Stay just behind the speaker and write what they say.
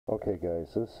Okay guys,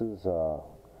 this is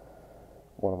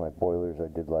one of my boilers I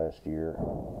did last year.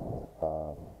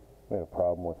 We had a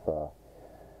problem with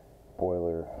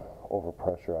boiler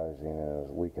overpressurizing and it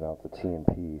was leaking out the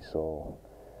TMP, so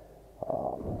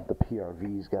the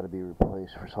PRV's got to be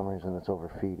replaced. For some reason it's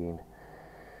overfeeding.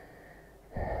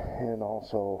 And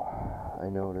also I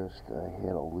noticed I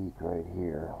had a leak right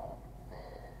here,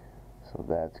 so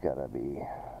that's got to be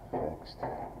fixed.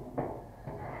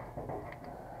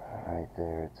 Right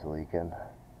there, it's leaking.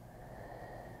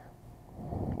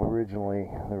 Originally,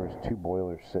 there was 2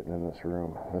 boilers sitting in this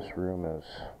room. This room is,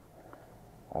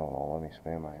 I don't know, let me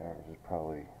span my arms, it's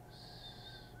probably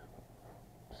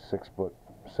 6 foot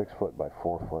by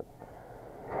 4 foot.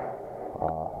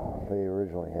 They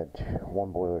originally had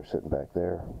 1 boiler sitting back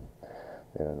there,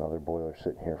 and another boiler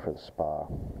sitting here for the spa.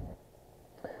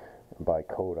 And by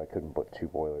code, I couldn't put 2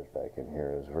 boilers back in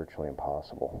here. It was virtually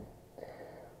impossible.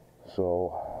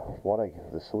 So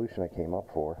the solution I came up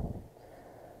for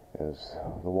is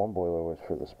the 1 boiler was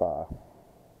for the spa,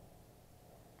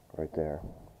 right there,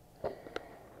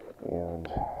 and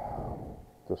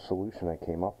the solution I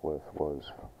came up with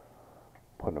was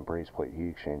putting a braze plate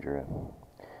heat exchanger in.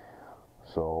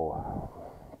 So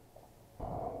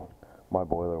my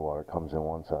boiler water comes in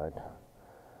one side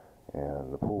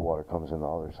and the pool water comes in the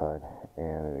other side,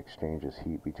 and it exchanges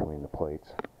heat between the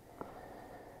plates.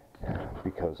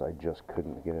 Because I just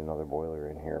couldn't get another boiler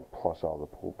in here, plus all the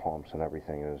pool pumps and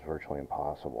everything, it was virtually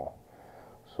impossible.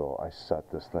 So I set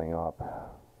this thing up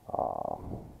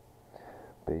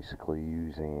basically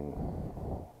using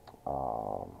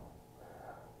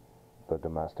the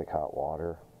domestic hot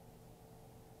water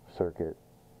circuit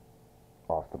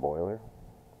off the boiler.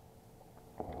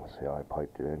 Let's see how I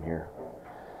piped it in here.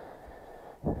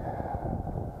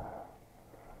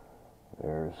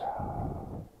 There's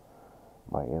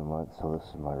my inlet, so this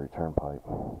is my return pipe.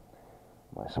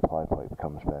 My supply pipe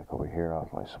comes back over here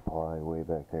off my supply, way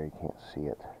back there. You can't see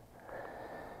it,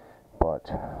 but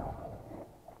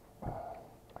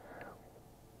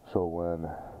so when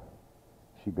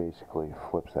she basically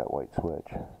flips that white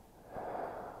switch,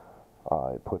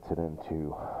 it puts it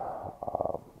into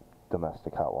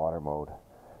domestic hot water mode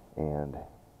and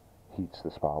heats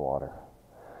the spa water.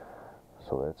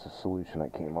 So that's a solution I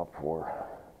came up for.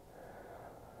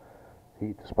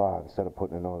 Heat the spa instead of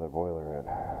putting another boiler in.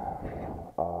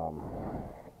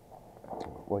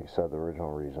 Like I said, the original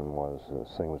reason was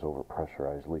this thing was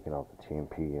overpressurized, leaking out the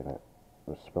TMP, and it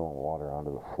was spilling water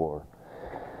onto the floor.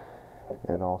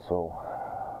 And also,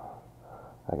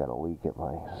 I got a leak at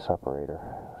my separator,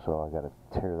 so I got to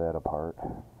tear that apart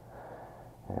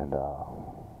and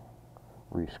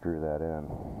re-screw that in.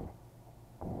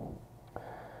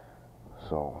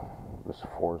 So this is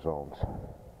 4 zones.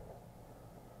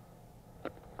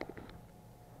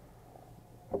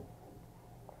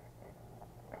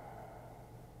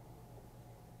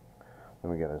 Then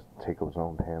we got a Takeo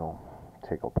zone panel,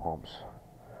 Takeo pumps.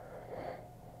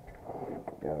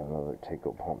 Got another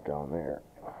Takeo pump down there.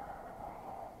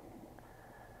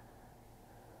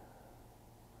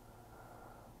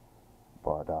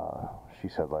 But she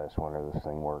said last winter this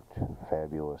thing worked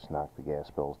fabulous, knocked the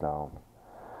gas bills down.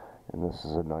 And this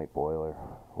is a Knight boiler,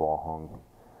 wall hung.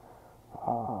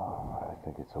 I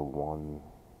think it's a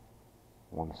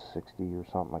 160 or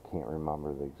something. I can't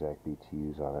remember the exact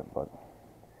BTUs on it, but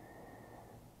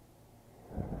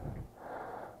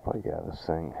yeah, this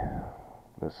thing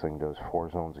does 4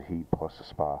 zones of heat plus a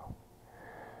spa.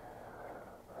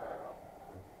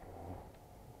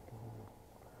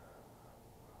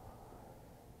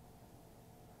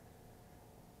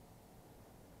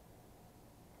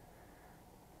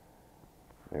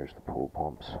 There's the pool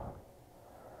pumps,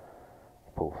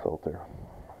 pool filter,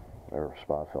 or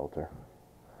spa filter.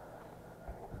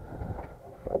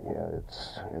 But yeah,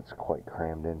 it's quite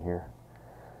crammed in here.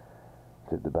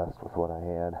 Did the best with what I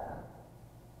had.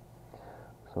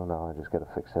 So now I just got to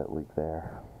fix that leak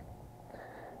there.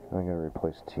 And I'm going to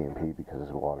replace the TMP because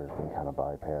the water's been kind of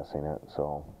bypassing it.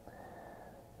 So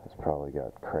it's probably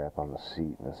got crap on the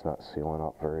seat and it's not sealing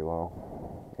up very well.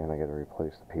 And I got to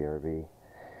replace the PRV.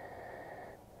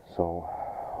 So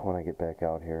when I get back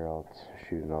out here, I'll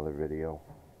shoot another video.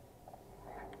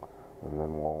 And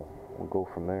then we'll go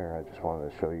from there. I just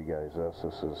wanted to show you guys this.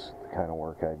 This is the kind of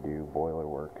work I do, boiler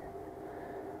work.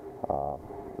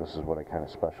 This is what I kind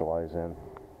of specialize in.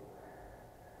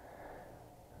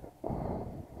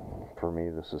 For me,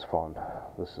 this is fun.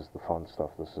 This is the fun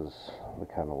stuff. This is the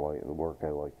kind of the work I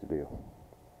like to do.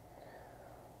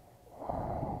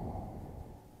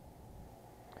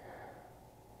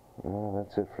 Well,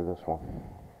 that's it for this one.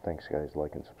 Thanks guys,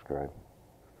 like and subscribe.